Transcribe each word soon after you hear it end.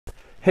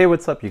Hey,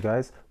 what's up, you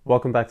guys?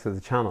 Welcome back to the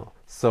channel.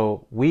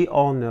 So we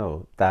all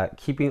know that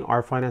keeping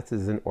our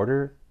finances in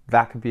order,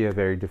 that could be a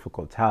very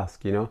difficult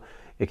task, you know?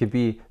 It could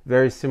be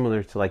very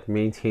similar to like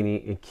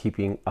maintaining and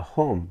keeping a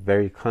home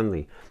very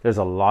cleanly. There's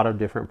a lot of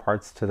different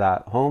parts to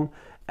that home,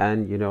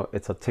 and you know,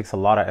 it takes a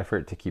lot of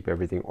effort to keep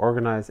everything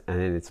organized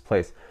and in its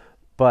place.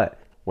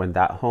 But when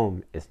that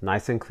home is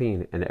nice and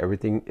clean and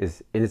everything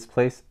is in its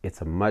place,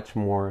 it's a much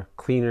more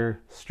cleaner,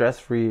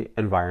 stress-free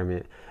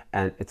environment.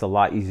 And it's a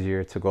lot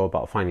easier to go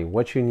about finding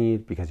what you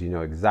need because you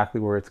know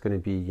exactly where it's going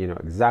to be, you know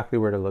exactly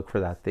where to look for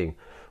that thing.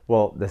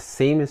 Well, the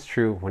same is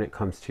true when it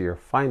comes to your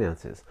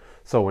finances.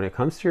 So when it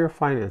comes to your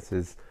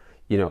finances,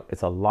 you know,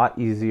 it's a lot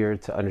easier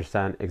to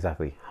understand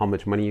exactly how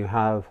much money you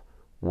have,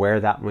 where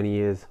that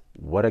money is,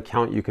 what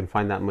account you can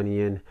find that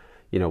money in,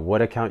 you know,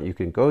 what account you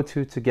can go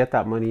to get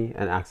that money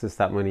and access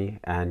that money,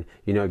 and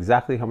you know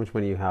exactly how much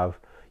money you have,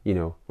 you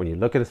know, when you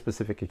look at a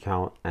specific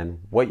account and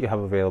what you have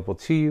available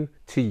to you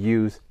to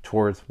use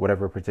towards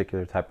whatever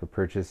particular type of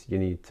purchase you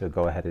need to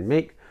go ahead and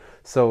make.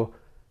 So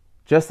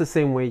just the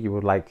same way you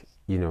would like,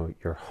 you know,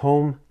 your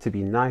home to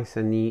be nice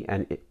and neat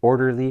and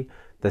orderly,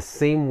 the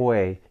same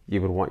way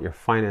you would want your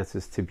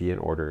finances to be in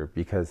order,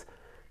 because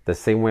the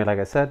same way, like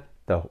I said,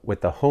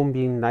 with the home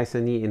being nice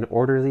and neat and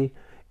orderly,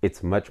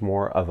 it's much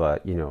more of a,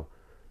 you know,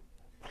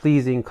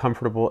 pleasing,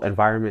 comfortable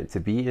environment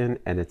to be in,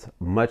 and it's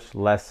much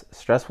less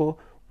stressful.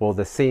 Well,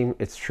 the same,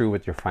 it's true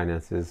with your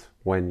finances.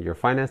 When your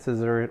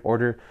finances are in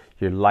order,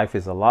 your life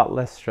is a lot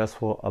less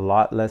stressful, a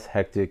lot less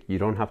hectic. You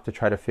don't have to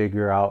try to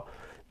figure out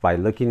by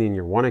looking in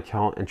your one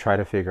account and try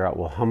to figure out,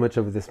 well, how much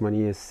of this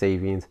money is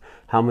savings?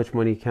 How much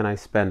money can I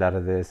spend out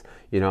of this?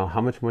 You know, how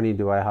much money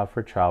do I have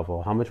for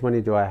travel? How much money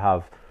do I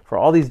have for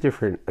all these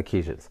different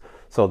occasions?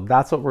 So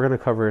that's what we're going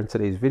to cover in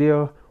today's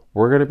video.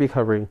 We're going to be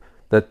covering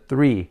the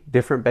 3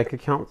 different bank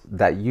accounts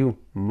that you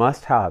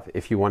must have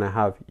if you want to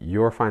have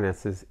your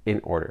finances in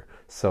order.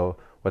 So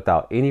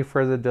without any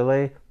further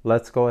delay,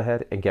 let's go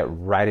ahead and get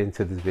right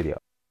into this video.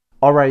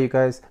 All right, you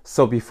guys.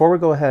 So before we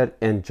go ahead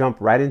and jump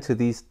right into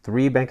these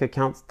 3 bank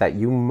accounts that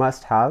you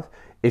must have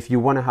if you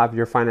want to have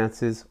your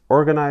finances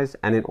organized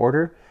and in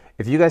order,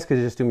 if you guys could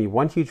just do me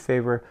one huge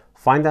favor,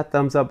 find that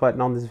thumbs up button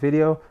on this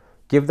video.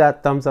 Give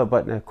that thumbs up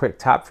button a quick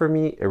tap for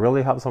me. It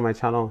really helps on my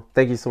channel.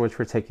 Thank you so much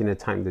for taking the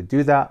time to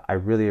do that. I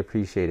really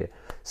appreciate it.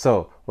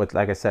 So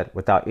like I said,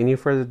 without any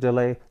further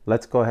delay,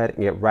 let's go ahead and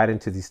get right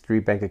into these 3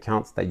 bank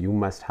accounts that you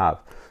must have.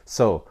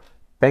 So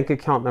bank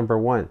account number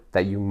 1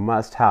 that you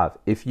must have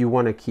if you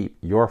want to keep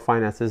your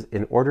finances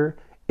in order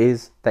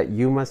is that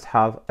you must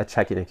have a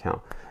checking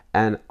account.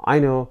 And I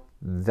know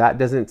that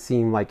doesn't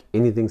seem like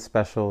anything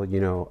special, you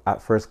know,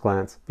 at first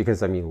glance,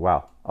 because I mean,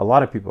 wow, a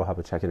lot of people have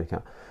a checking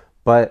account.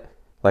 But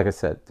like I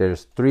said,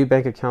 there's 3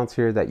 bank accounts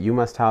here that you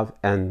must have.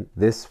 And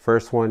this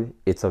first one,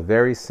 it's a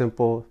very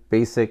simple,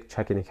 basic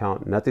checking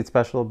account, nothing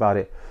special about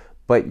it,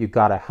 but you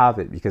gotta have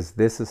it because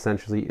this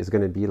essentially is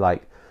gonna be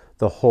like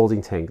the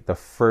holding tank, the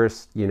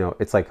first, you know,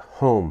 it's like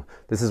home.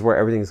 This is where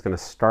everything's gonna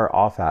start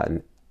off at.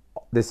 And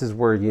this is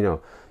where, you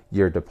know,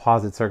 your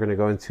deposits are gonna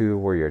go into,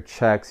 where your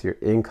checks, your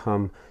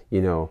income,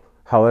 you know,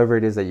 however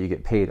it is that you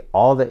get paid,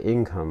 all the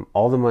income,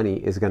 all the money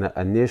is going to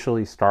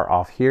initially start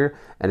off here,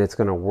 and it's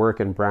going to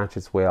work and branch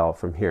its way out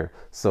from here.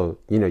 So,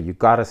 you know, you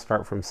got to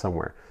start from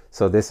somewhere.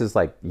 So this is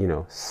like, you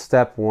know,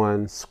 step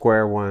 1,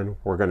 square one.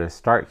 We're going to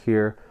start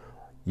here.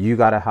 You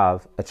got to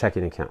have a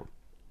checking account.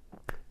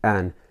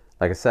 And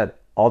like I said,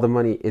 all the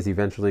money is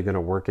eventually going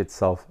to work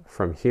itself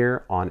from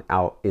here on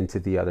out into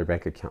the other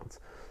bank accounts.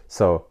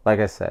 So like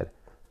I said,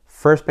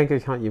 first bank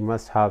account you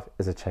must have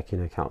is a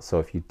checking account. So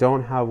if you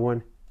don't have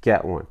one,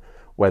 get one.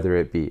 Whether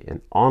it be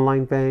an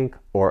online bank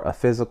or a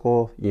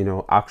physical, you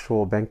know,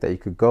 actual bank that you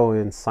could go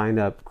in, sign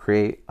up,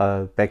 create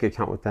a bank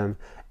account with them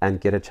and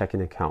get a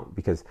checking account.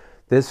 Because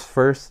this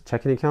first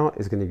checking account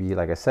is going to be,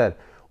 like I said,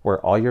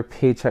 where all your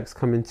paychecks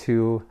come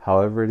into,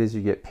 however it is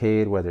you get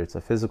paid, whether it's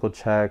a physical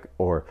check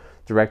or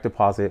direct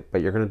deposit,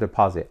 but you're going to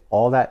deposit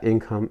all that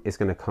income is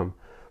going to come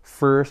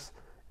first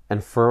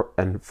and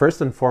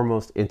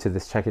foremost into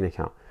this checking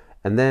account.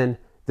 And then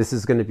this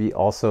is going to be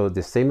also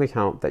the same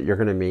account that you're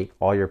going to make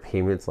all your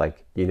payments.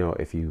 Like, you know,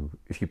 if you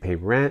pay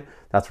rent,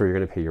 that's where you're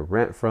going to pay your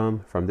rent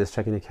from this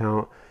checking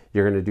account.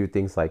 You're going to do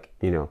things like,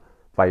 you know,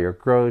 buy your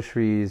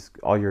groceries,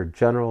 all your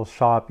general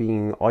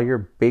shopping, all your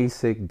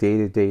basic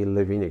day-to-day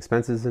living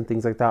expenses and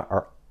things like that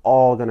are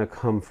all going to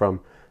come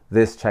from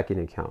this checking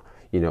account.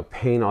 You know,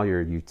 paying all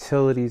your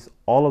utilities,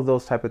 all of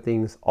those type of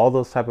things, all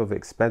those type of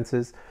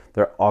expenses,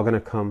 they're all going to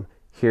come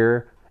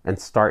here and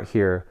start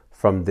here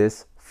from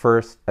this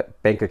first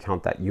bank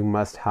account that you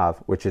must have,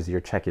 which is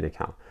your checking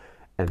account.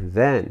 And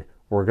then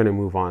we're going to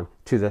move on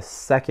to the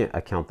second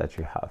account that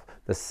you have,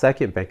 the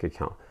second bank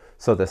account.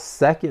 So the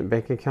second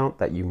bank account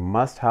that you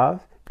must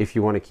have if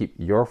you want to keep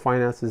your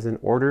finances in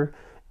order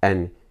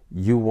and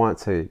you want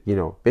to, you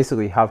know,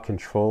 basically have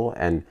control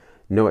and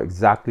know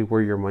exactly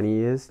where your money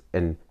is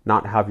and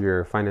not have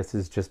your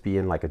finances just be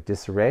in like a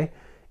disarray,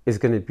 is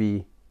going to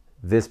be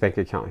this bank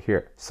account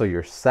here. So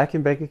your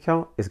second bank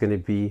account is going to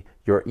be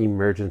your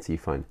emergency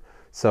fund.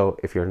 So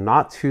if you're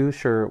not too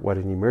sure what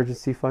an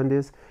emergency fund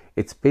is,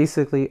 it's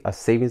basically a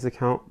savings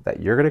account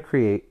that you're going to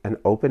create and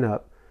open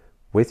up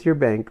with your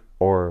bank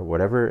or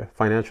whatever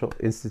financial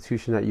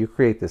institution that you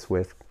create this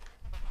with.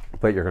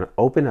 But you're going to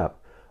open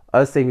up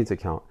a savings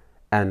account.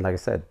 And like I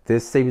said,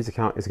 this savings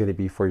account is going to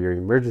be for your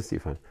emergency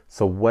fund.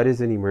 So what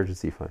is an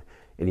emergency fund?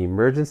 An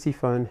emergency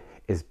fund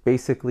is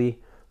basically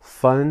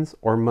funds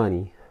or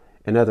money.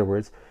 In other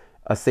words,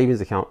 a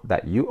savings account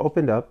that you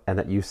opened up and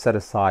that you set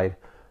aside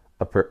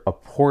a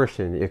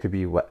portion. It could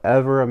be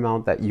whatever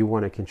amount that you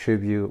want to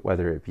contribute,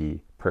 whether it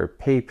be per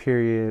pay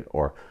period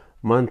or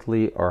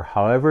monthly or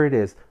however it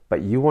is,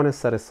 but you want to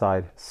set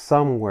aside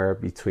somewhere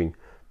between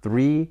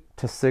 3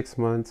 to 6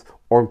 months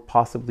or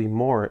possibly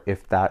more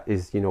if that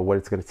is, what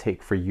it's going to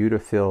take for you to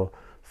feel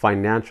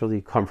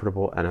financially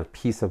comfortable and a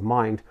peace of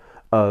mind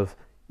of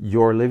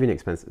your living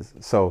expenses.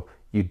 So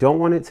you don't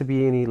want it to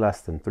be any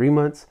less than 3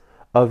 months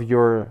of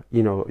your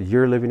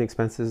living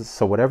expenses.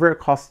 So whatever it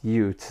costs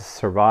you to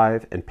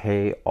survive and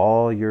pay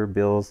all your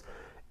bills,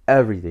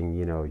 everything,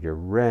 your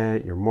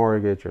rent, your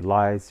mortgage, your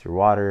lights, your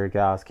water,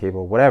 gas,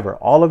 cable, whatever,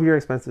 all of your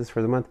expenses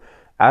for the month,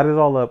 add it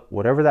all up,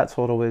 whatever that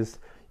total is,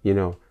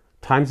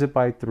 times it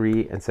by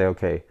 3 and say,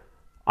 okay,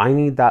 I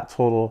need that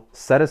total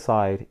set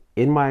aside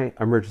in my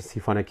emergency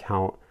fund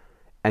account.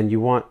 And you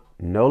want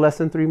no less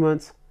than 3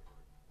 months.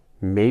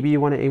 Maybe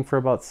you want to aim for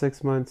about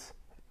 6 months.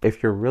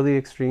 If you're really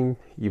extreme,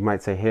 you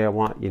might say, hey, I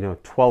want,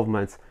 12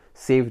 months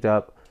saved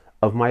up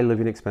of my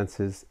living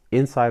expenses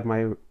inside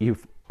my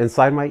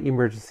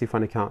emergency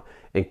fund account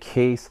in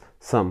case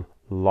some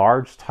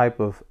large type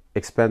of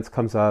expense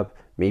comes up.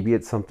 Maybe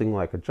it's something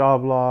like a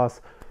job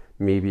loss.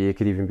 Maybe it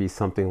could even be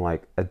something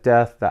like a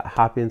death that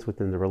happens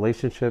within the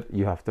relationship.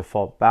 You have to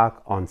fall back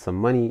on some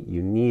money.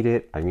 You need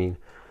it. I mean,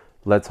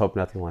 let's hope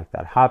nothing like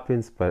that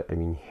happens. But I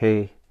mean,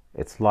 hey,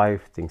 it's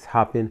life, things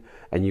happen,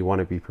 and you want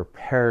to be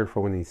prepared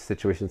for when these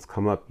situations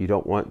come up. You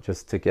don't want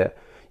just to get,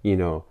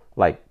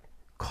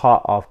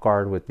 caught off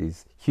guard with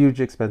these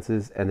huge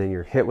expenses and then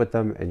you're hit with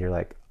them and you're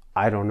like,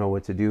 I don't know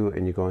what to do,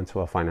 and you go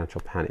into a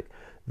financial panic.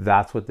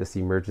 That's what this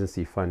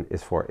emergency fund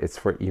is for. It's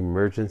for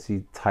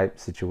emergency type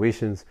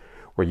situations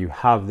where you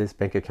have this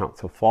bank account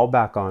to fall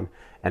back on,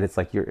 and it's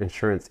like your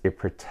insurance. It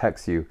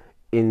protects you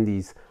in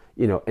these,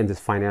 in this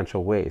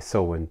financial way.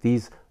 So when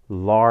these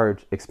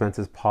large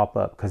expenses pop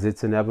up, because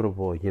it's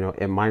inevitable,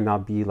 it might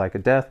not be like a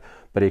death,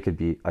 but it could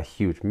be a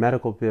huge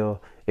medical bill.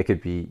 It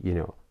could be,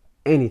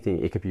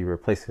 anything. It could be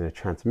replacing a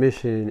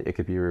transmission. It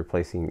could be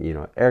replacing,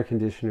 air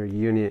conditioner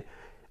unit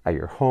at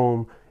your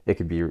home. It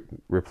could be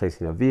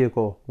replacing a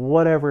vehicle,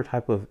 whatever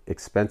type of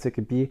expense it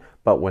could be.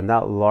 But when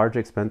that large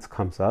expense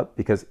comes up,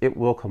 because it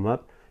will come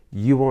up,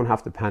 you won't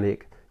have to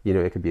panic.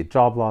 It could be a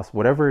job loss,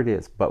 whatever it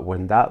is. But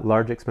when that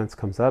large expense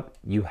comes up,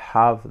 you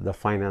have the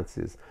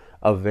finances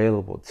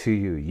available to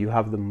you. You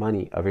have the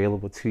money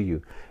available to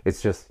you.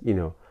 It's just,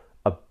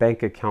 a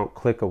bank account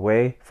click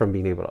away from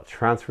being able to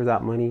transfer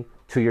that money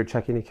to your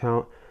checking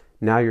account.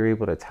 Now you're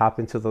able to tap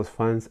into those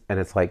funds, and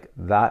it's like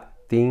that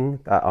thing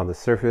that on the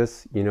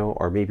surface,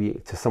 or maybe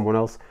to someone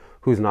else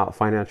who's not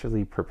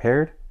financially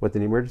prepared with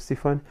an emergency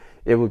fund,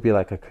 it would be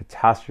like a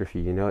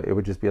catastrophe. It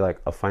would just be like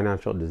a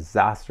financial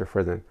disaster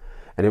for them,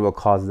 and it will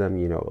cause them,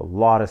 a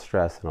lot of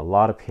stress and a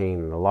lot of pain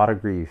and a lot of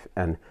grief.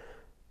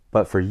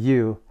 But for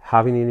you,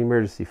 having an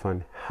emergency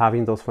fund,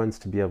 having those funds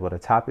to be able to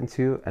tap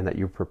into, and that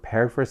you're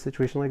prepared for a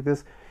situation like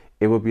this,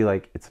 it would be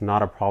like it's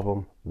not a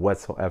problem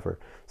whatsoever.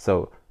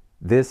 So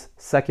this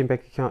second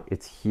bank account,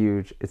 it's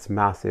huge, it's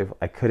massive.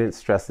 I couldn't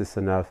stress this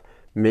enough.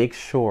 Make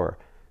sure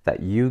that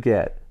you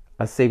get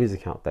a savings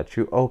account that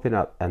you open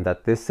up, and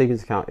that this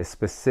savings account is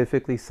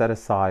specifically set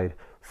aside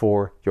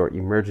for your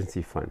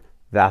emergency fund.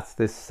 That's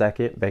this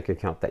second bank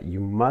account that you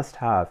must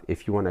have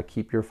if you want to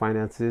keep your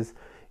finances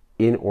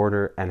in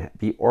order and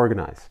be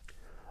organized.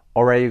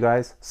 All right, you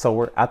guys, so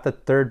we're at the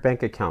third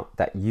bank account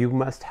that you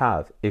must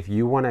have if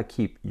you want to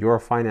keep your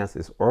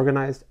finances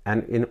organized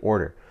and in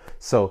order.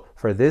 So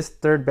for this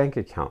third bank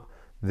account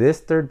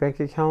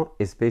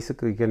is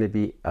basically going to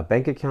be a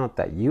bank account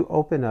that you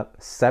open up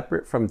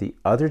separate from the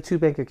other two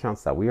bank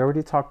accounts that we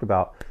already talked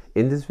about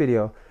in this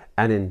video.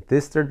 And in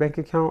this third bank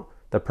account,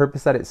 the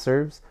purpose that it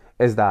serves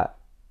is that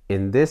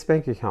in this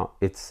bank account,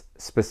 it's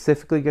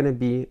specifically going to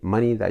be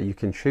money that you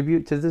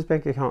contribute to this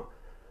bank account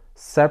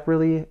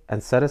separately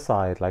and set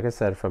aside, like I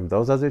said, from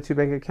those other two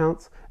bank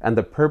accounts. And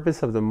the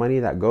purpose of the money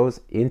that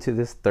goes into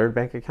this third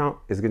bank account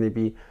is going to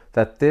be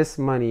that this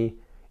money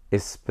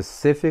is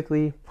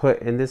specifically put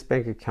in this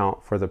bank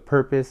account for the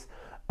purpose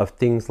of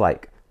things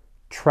like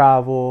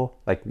travel,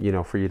 like,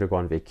 for you to go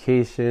on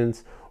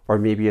vacations, or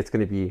maybe it's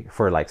going to be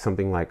for like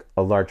something like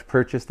a large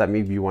purchase that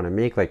maybe you want to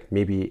make. Like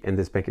maybe in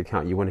this bank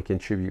account, you want to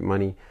contribute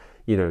money,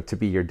 to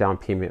be your down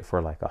payment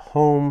for like a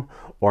home,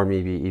 or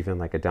maybe even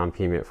like a down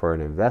payment for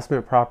an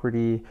investment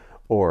property,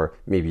 or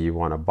maybe you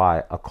want to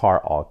buy a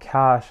car all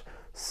cash,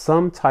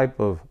 some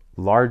type of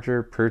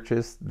larger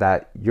purchase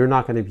that you're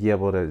not going to be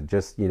able to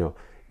just,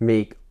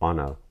 make on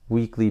a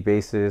weekly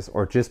basis,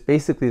 or just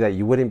basically that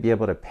you wouldn't be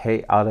able to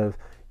pay out of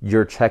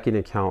your checking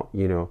account,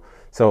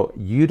 So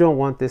you don't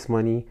want this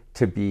money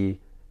to be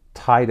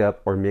tied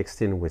up or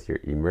mixed in with your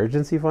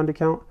emergency fund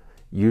account.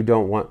 You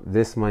don't want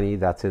this money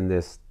that's in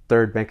this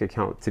third bank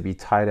account to be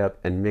tied up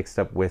and mixed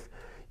up with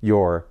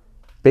your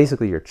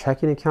basically your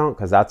checking account,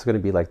 because that's going to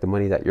be like the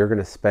money that you're going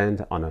to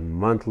spend on a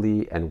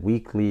monthly and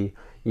weekly,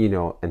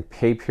 and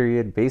pay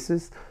period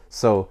basis.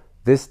 So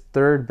this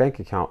third bank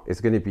account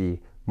is going to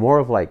be more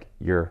of like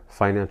your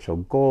financial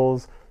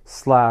goals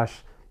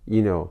slash,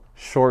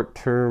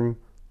 short-term,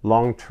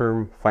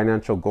 long-term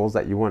financial goals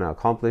that you want to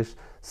accomplish.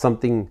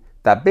 Something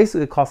that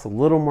basically costs a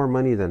little more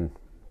money than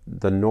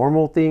the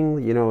normal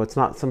thing. It's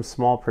not some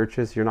small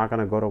purchase. You're not going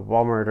to go to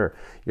Walmart, or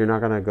you're not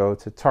going to go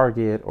to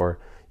Target, or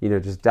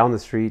just down the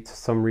street to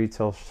some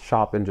retail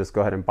shop and just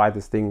go ahead and buy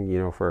this thing,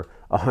 for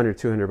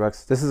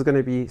 $100-200. This is going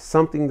to be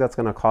something that's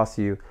going to cost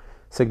you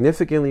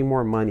significantly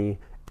more money,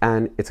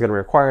 and it's going to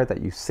require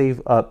that you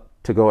save up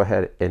to go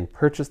ahead and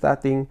purchase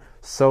that thing.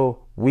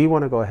 So we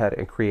want to go ahead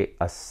and create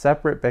a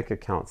separate bank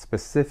account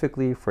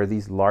specifically for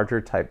these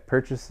larger type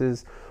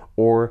purchases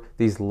or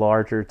these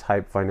larger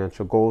type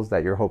financial goals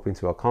that you're hoping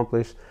to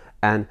accomplish.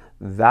 And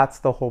that's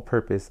the whole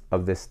purpose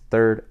of this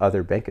third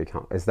other bank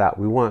account, is that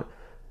we want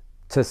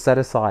to set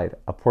aside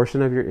a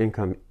portion of your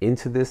income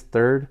into this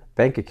third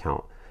bank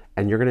account.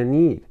 And you're going to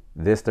need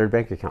this third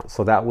bank account,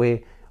 so that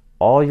way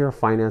all your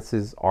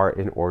finances are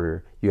in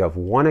order. You have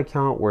one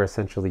account where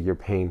essentially you're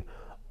paying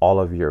all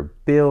of your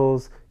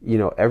bills,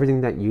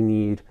 everything that you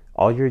need,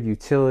 all your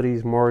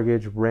utilities,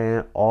 mortgage,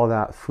 rent, all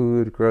that,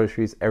 food,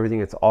 groceries, everything.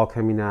 It's all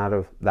coming out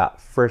of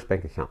that first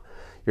bank account.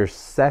 Your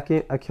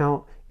second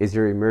account is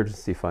your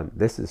emergency fund.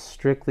 This is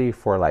strictly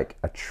for like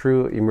a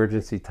true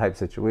emergency type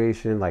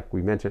situation, like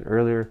we mentioned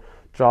earlier: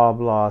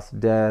 job loss,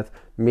 death,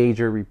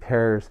 major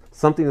repairs,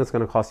 something that's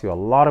going to cost you a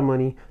lot of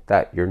money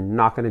that you're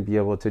not going to be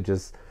able to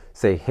just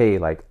say, hey,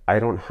 like, I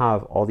don't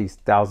have all these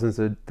thousands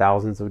of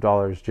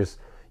dollars just,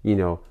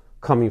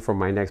 coming from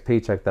my next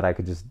paycheck that I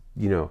could just,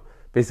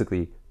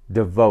 basically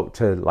devote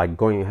to like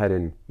going ahead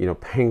and,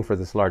 paying for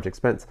this large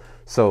expense.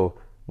 So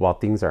while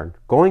things are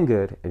going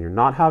good and you're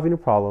not having a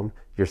problem,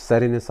 you're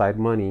setting aside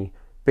money,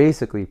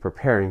 basically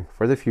preparing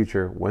for the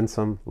future when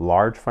some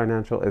large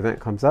financial event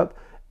comes up.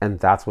 And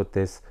that's what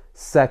this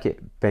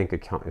second bank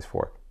account is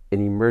for: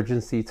 an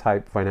emergency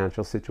type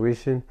financial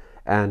situation.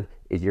 And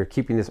you're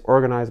keeping this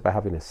organized by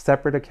having a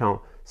separate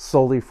account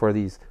solely for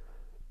these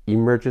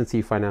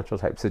emergency financial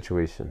type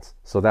situations.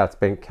 So that's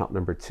bank account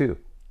number 2.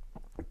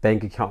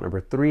 Bank account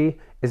number 3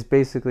 is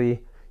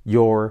basically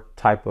your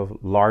type of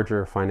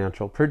larger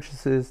financial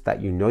purchases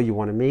that you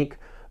want to make,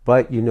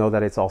 but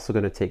that it's also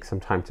going to take some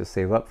time to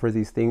save up for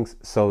these things.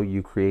 So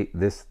you create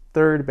this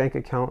third bank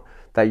account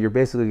that you're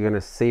basically going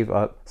to save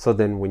up. So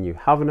then when you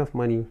have enough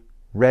money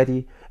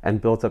ready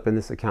and built up in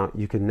this account,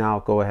 you can now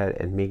go ahead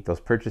and make those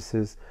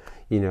purchases,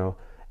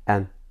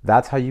 and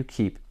that's how you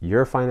keep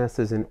your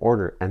finances in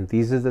order. And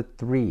these are the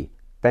 3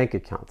 bank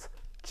accounts: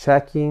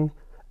 checking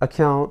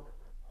account,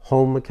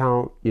 home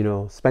account,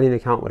 spending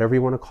account, whatever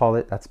you want to call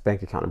it. That's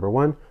bank account number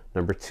 1.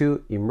 Number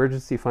 2,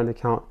 emergency fund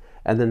account.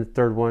 And then the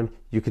third one,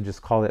 you could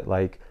just call it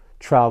like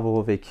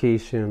travel,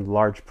 vacation,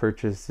 large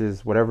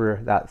purchases,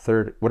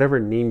 whatever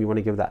name you want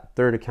to give that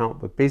third account.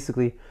 But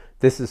basically,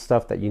 this is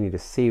stuff that you need to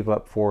save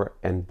up for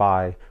and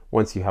buy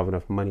once you have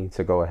enough money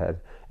to go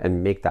ahead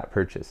and make that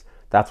purchase.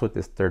 That's what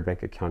this third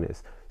bank account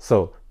is.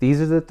 So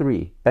these are the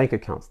 3 bank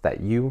accounts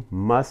that you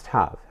must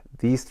have.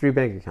 These 3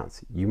 bank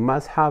accounts, you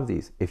must have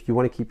these if you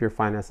want to keep your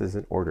finances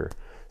in order.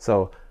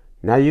 So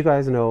now you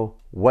guys know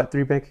what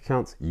 3 bank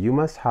accounts you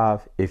must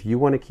have if you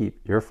want to keep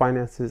your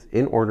finances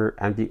in order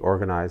and be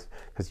organized,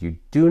 because you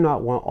do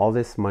not want all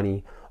this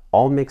money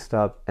all mixed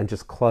up and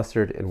just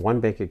clustered in one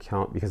bank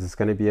account, because it's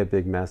going to be a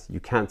big mess. You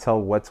can't tell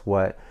what's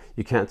what.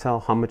 You can't tell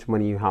how much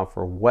money you have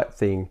for what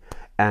thing.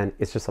 And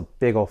it's just a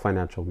big old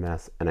financial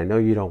mess. And I know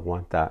you don't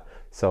want that.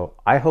 So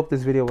I hope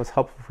this video was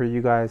helpful for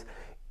you guys.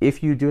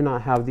 If you do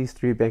not have these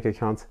 3 bank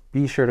accounts,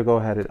 be sure to go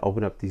ahead and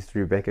open up these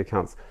 3 bank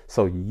accounts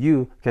so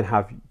you can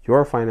have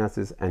your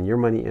finances and your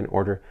money in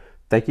order.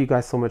 Thank you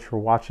guys so much for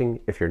watching.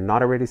 If you're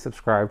not already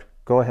subscribed,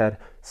 go ahead,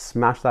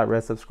 smash that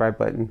red subscribe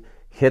button,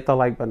 hit the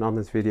like button on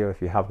this video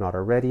if you have not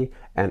already,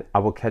 and I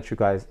will catch you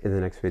guys in the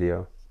next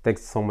video.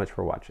 Thanks so much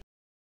for watching.